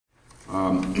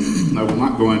I will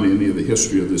not go into any of the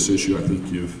history of this issue. I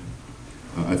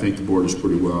think the board is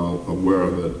pretty well aware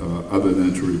of it, other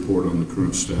than to report on the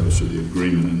current status of the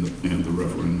agreement and the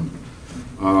referendum.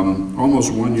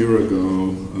 Almost 1 year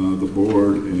ago, the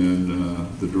board and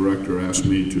the director asked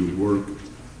me to work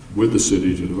with the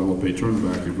city to develop a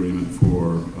turnback agreement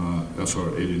for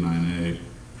SR 89A,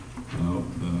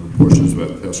 portions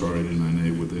of SR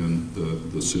 89A within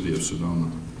the city of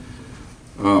Sedona.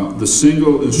 The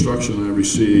single instruction I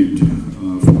received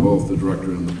from both the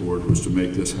director and the board was to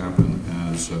make this happen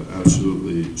as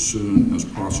absolutely soon as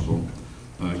possible,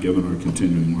 given our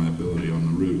continuing liability on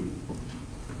the route.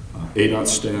 ADOT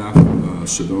staff,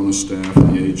 Sedona staff,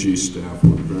 and the AG staff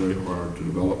worked very hard to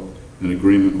develop an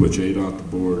agreement which ADOT, the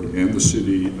board, and the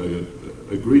city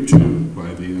agreed to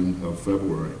by the end of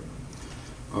February.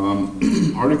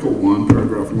 Article 1,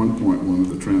 paragraph 1.1 of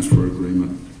the transfer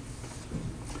agreement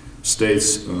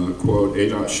states, quote,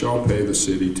 ADOT shall pay the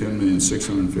city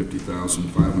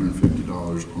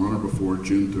 $10,650,550 on or before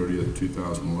June 30th,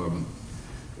 2011.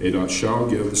 ADOT shall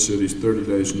give the city's 30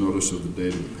 days notice of the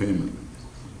date of the payment.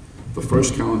 The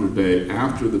first calendar day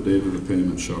after the date of the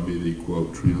payment shall be the,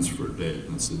 quote, transfer date.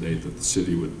 That's the date that the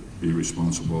city would be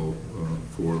responsible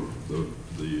for the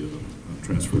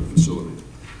transferred facility.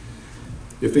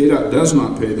 If ADOT does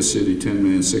not pay the city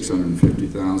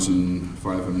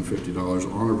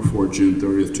 $10,650,550 on or before June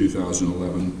 30th,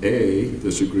 2011, A,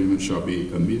 this agreement shall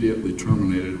be immediately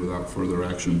terminated without further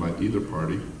action by either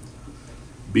party.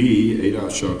 B,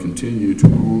 ADOT shall continue to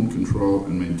own, control,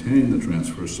 and maintain the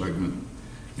transfer segment.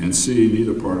 And C,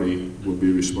 neither party will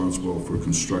be responsible for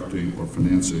constructing or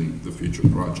financing the future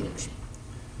projects.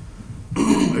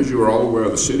 As you are all aware,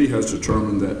 the city has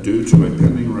determined that due to a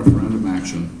pending referendum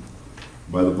action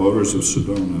by the voters of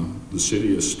Sedona, the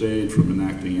city has stayed from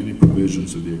enacting any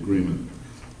provisions of the agreement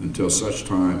until such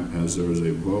time as there is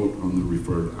a vote on the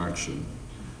referred action.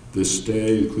 This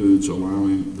stay includes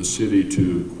allowing the city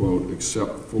to, quote,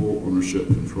 accept full ownership,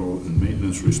 control, and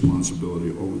maintenance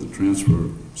responsibility over the transfer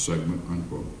segment,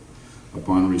 unquote,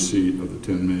 upon receipt of the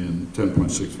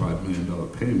 $10.65 million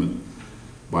payment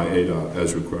by ADOT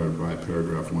as required by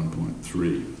paragraph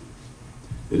 1.3.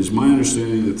 It is my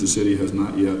understanding that the city has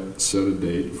not yet set a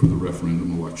date for the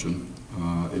referendum election.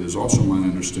 It is also my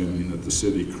understanding that the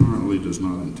city currently does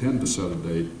not intend to set a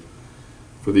date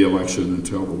for the election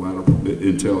until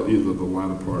either the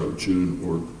latter part of June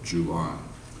or July.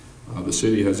 The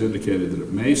city has indicated that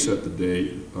it may set the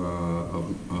date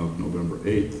of November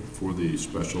 8th for the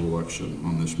special election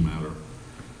on this matter,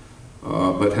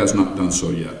 but has not done so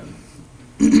yet.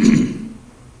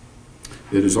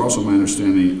 It is also my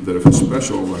understanding that if a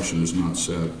special election is not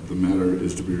set, the matter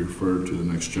is to be referred to the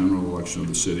next general election of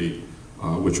the city,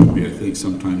 which would be, I think,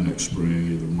 sometime next spring,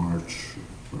 either March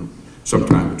or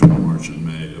sometime between March and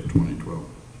May of 2012.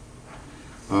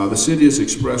 The city has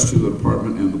expressed to the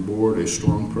department and the board a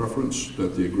strong preference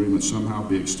that the agreement somehow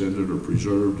be extended or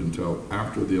preserved until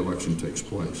after the election takes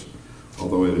place,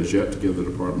 although it is yet to give the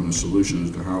department a solution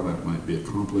as to how that might be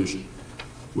accomplished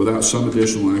without some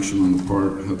additional action on the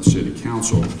part of the city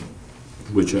council,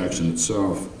 which action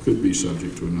itself could be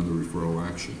subject to another referral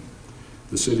action.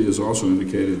 The city has also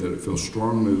indicated that it feels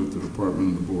strongly that the department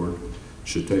and the board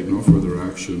should take no further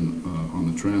action on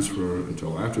the transfer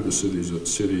until after the city's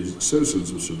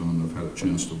citizens of Sedona have had a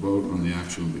chance to vote on the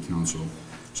action of the council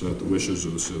so that the wishes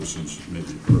of the citizens may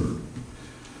be heard.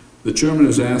 The chairman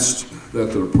has asked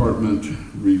that the department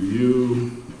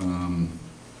review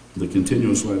the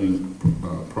continuous lighting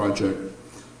project,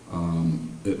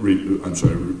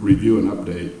 review and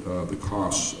update the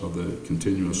costs of the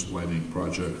continuous lighting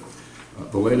project.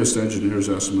 The latest engineer's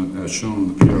estimate, as shown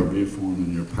in the PRB form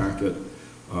in your packet,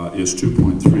 is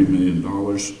 $2.3 million.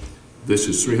 This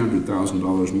is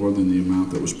 $300,000 more than the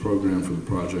amount that was programmed for the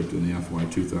project in the FY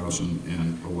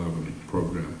 2011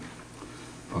 program.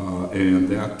 And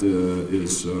that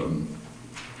is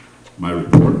my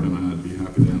report, and I'd be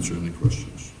happy to answer any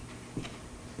questions.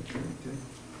 Okay.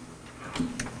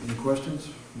 Any questions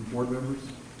from board members?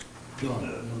 John.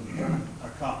 A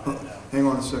comment now. Hang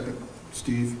on a second,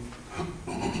 Steve.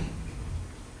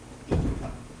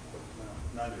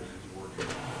 Neither is working.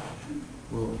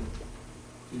 Well,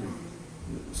 you know,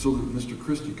 so that Mr.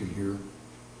 Christie can hear.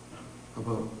 How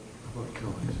about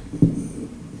Kelly?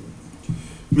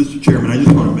 Mr. Chairman, I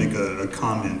just want to make a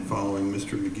comment following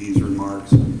Mr. McGee's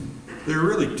remarks. There are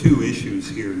really two issues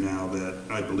here now that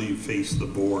I believe face the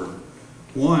board.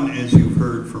 One, as you've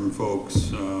heard from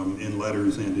folks in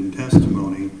letters and in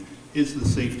testimony, is the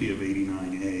safety of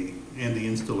 89A and the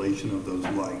installation of those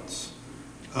lights.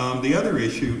 The other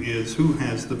issue is who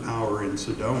has the power in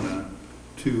Sedona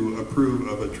to approve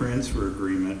of a transfer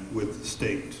agreement with the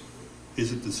state?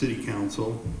 Is it the city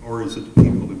council or is it the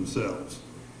people themselves?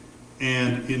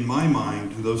 And in my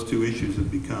mind, those two issues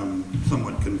have become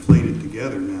somewhat conflated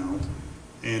together now.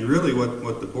 And really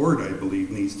what the board, I believe,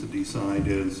 needs to decide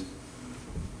is,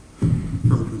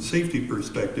 from a safety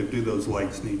perspective, do those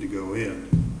lights need to go in?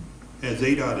 As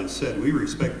ADOT has said, we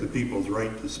respect the people's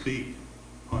right to speak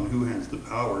on who has the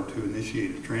power to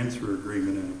initiate a transfer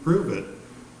agreement and approve it.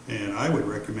 And I would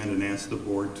recommend and ask the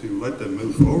board to let them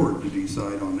move forward to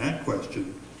decide on that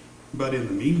question. But in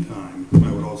the meantime,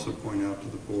 I would also point out to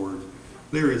the board,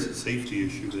 there is a safety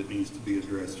issue that needs to be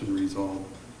addressed and resolved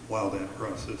while that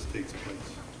process takes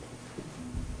place.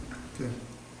 Okay,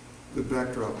 good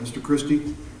backdrop. Mr.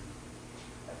 Christie?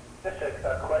 Just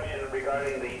a question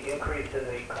regarding the increase in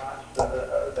the cost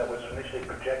that was initially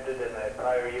projected in the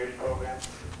prior year's program.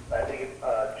 I think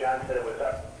John said it was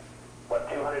up, what,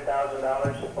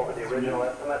 $200,000 over the original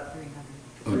estimate?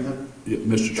 Yeah,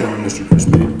 Mr. Chairman, Mr.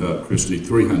 Christie,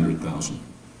 300,000.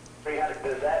 300.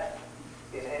 Does that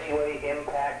in any way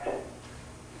impact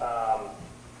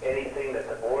anything that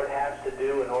the board has to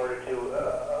do in order to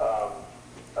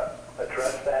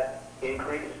address that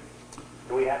increase?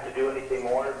 Do we have to do anything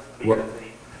more because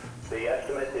the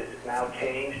estimate is now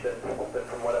changed than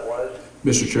from what it was?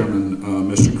 Mr. Chairman,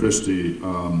 Mr. Christie,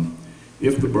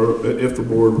 if the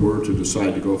board were to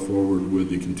decide to go forward with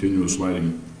the continuous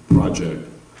lighting project,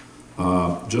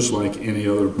 just like any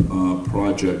other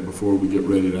project, before we get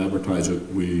ready to advertise it,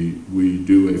 we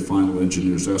do a final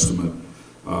engineer's estimate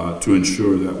to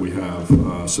ensure that we have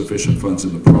sufficient funds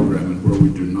in the program, and where we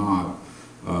do not,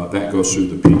 that goes through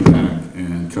the PPAC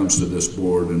and comes to this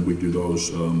board, and we do those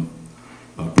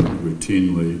pretty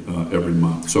routinely every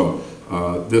month. So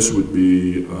this would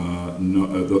be,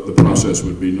 the process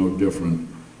would be no different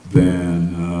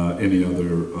than any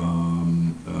other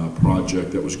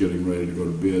project that was getting ready to go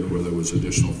to bid where there was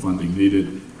additional funding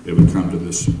needed. It would come to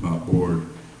this board,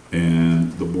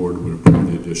 and the board would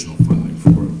approve the additional funding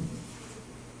for it.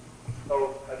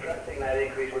 So addressing that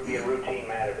increase would be a routine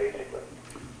matter, basically.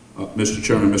 Mr.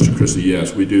 Chairman, Mr. Christie,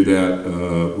 yes, we do that.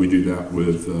 We do that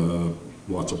with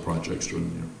lots of projects during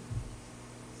the year.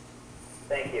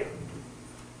 Thank you.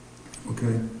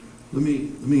 Okay, let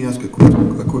me ask a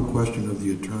quick question of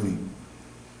the attorney.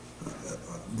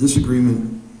 This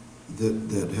agreement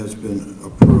that has been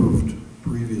approved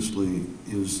previously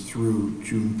is through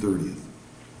June 30th.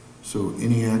 So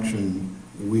any action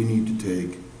we need to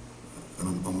take,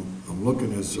 and I'm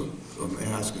looking as I'm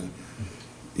asking,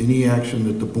 any action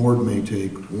that the board may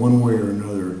take one way or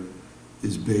another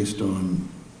is based on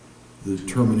the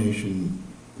termination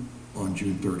on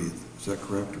June 30th. Is that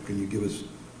correct, or can you give us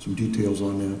some details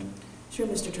on that? Sure,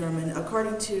 Mr. Chairman.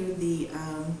 According to the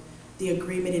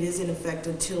agreement, it is in effect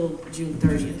until June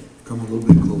 30th. Come a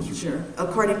little bit closer. Sure.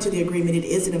 According to the agreement, it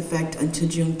is in effect until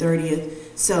June 30th.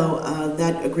 So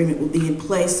that agreement will be in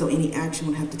place, so any action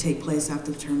would have to take place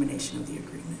after the termination of the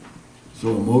agreement. So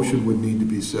a motion would need to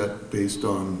be set based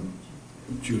on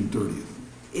June 30th.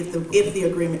 If the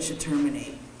agreement should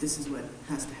terminate, this is what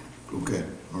has to happen. Okay,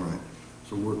 all right.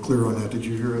 So we're clear on that. Did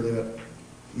you hear that,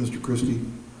 Mr. Christie?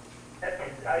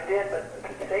 I did, but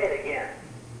say it again.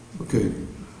 Okay,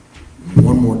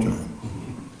 one more time.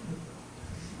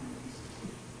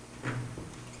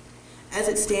 As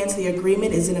it stands, the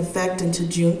agreement is in effect until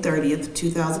June 30th,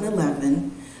 2011.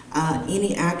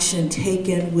 Any action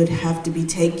taken would have to be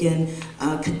taken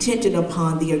contingent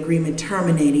upon the agreement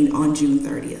terminating on June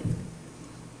 30th.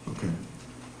 Okay.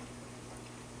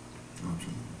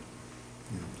 Option.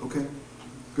 Yeah. Okay,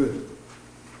 good.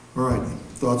 All right,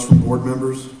 thoughts from board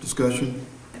members, discussion?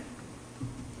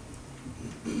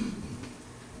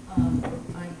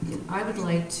 I would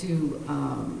like to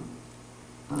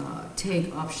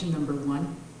take option number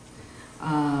 1,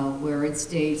 where it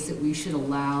states that we should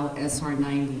allow SR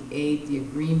 98, the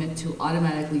agreement, to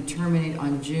automatically terminate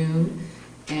on June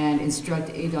and instruct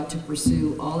ADOT to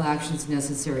pursue all actions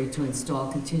necessary to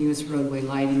install continuous roadway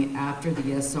lighting after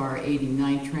the SR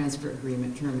 89 transfer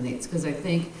agreement terminates. Because I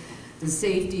think the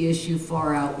safety issue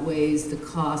far outweighs the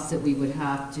cost that we would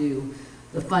have to,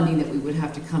 the funding that we would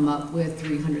have to come up with.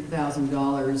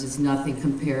 $300,000 is nothing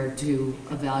compared to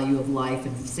a value of life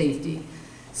and safety.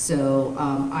 So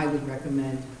I would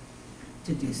recommend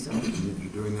to do so. You're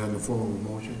doing that in the form of a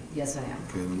motion? Yes, I am.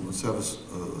 Okay, then let's have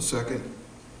a second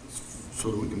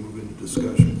so that we can move into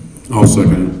discussion. I'll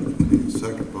second it.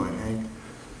 Second by Hank.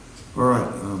 All right,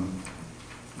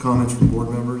 comments from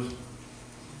board members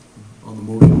on the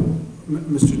motion?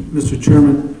 Mr.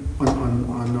 Chairman,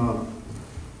 on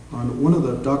one of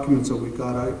the documents that we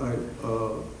got,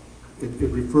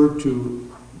 it referred to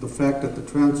the fact that the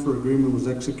transfer agreement was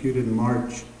executed in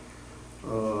March,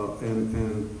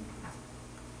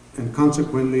 and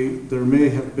consequently, there may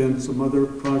have been some other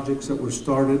projects that were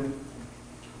started.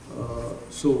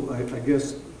 So I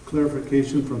guess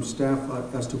clarification from staff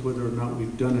as to whether or not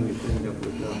we've done anything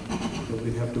that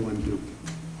we'd have to undo.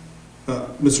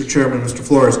 Mr. Chairman, Mr.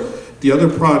 Flores, the other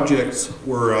projects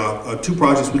were two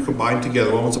projects we combined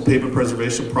together. One was a pavement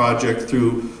preservation project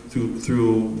through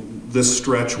this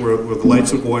stretch where the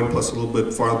lights would go in, plus a little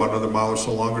bit farther, about another mile or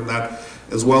so longer than that,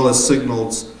 as well as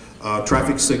signals,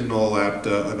 traffic signal at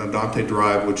an Andante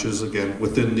Drive, which is, again,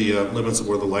 within the limits of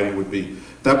where the lighting would be.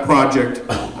 That project,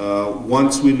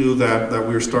 once we knew that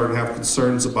we were starting to have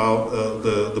concerns about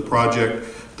the project,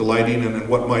 the lighting, and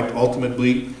what might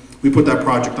ultimately, we put that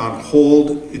project on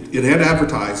hold. It had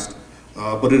advertised,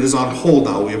 but it is on hold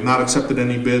now. We have not accepted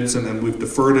any bids, and we've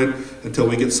deferred it until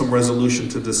we get some resolution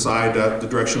to decide the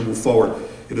direction to move forward.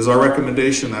 It is our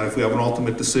recommendation that if we have an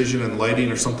ultimate decision and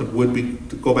lighting or something would be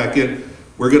to go back in,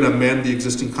 we're going to amend the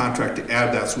existing contract to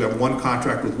add that. So we have one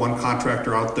contract with one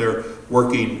contractor out there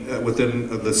working within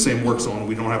the same work zone.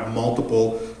 We don't have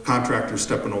multiple contractors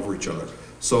stepping over each other.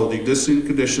 So the existing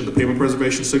condition, the pavement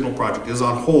preservation signal project, is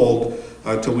on hold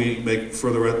until we make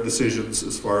further decisions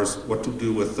as far as what to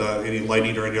do with any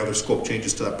lighting or any other scope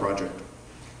changes to that project.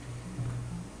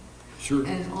 Sure.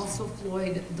 And also,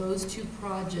 Floyd, those two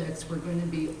projects were going to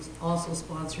be also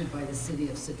sponsored by the city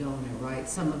of Sedona, right?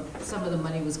 Some of the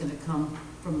money was going to come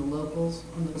from the locals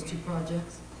on those two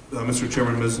projects? Mr.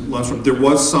 Chairman, Ms. Lundstrom, there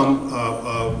was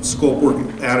some scope work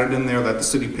added in there that the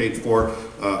city paid for,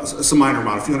 some minor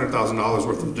amount, a few $100,000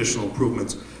 worth of additional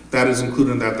improvements. That is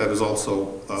included in that. That is also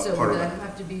part of it. So would that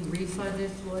have to be refunded,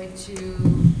 Floyd, to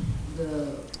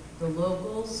the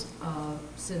locals?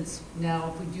 Since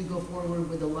now, if we do go forward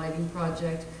with the lighting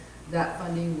project, that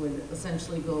funding would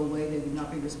essentially go away, they would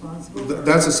not be responsible?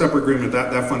 That's a separate agreement.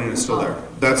 That funding is still there.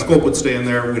 That scope would stay in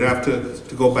there. We'd have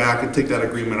to go back and take that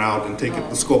agreement out and take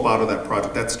the scope out of that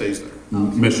project. That stays there.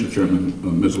 Mr.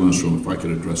 Chairman, Ms. Lundstrom, if I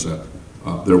could address that.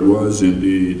 There was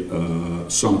indeed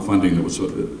some funding that was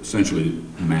essentially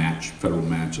federal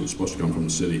match. It was supposed to come from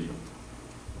the city.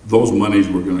 Those monies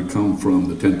were going to come from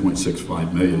the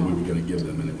 $10.65 million we were going to give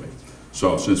them anyway.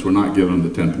 So since we're not giving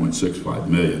them the $10.65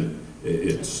 million,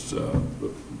 it's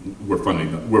we're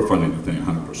funding the thing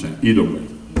 100% either way.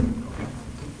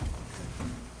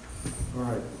 All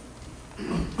right.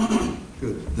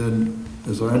 Good. Then,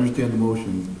 as I understand the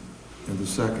motion and the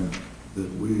second, that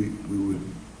we would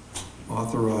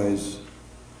authorize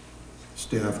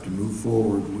staff to move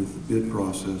forward with the bid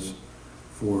process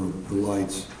for the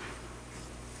lights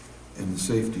and the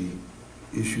safety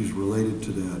issues related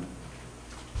to that.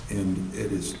 And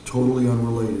it is totally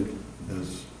unrelated,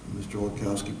 as Mr.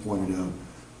 Olkowski pointed out,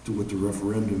 to what the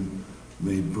referendum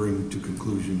may bring to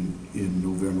conclusion in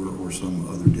November or some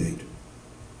other date.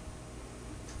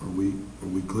 Are we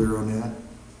clear on that?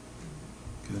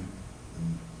 Okay.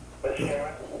 Mr.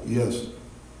 Chairman, Yes.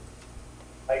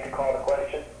 I'd like to call the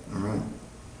question. All right.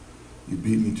 You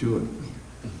beat me to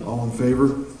it. All in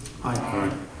favor?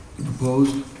 Aye.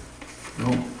 Opposed? No?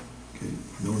 Okay.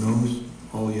 No no's?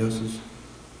 All yeses?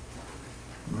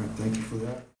 All right. Thank you for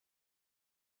that.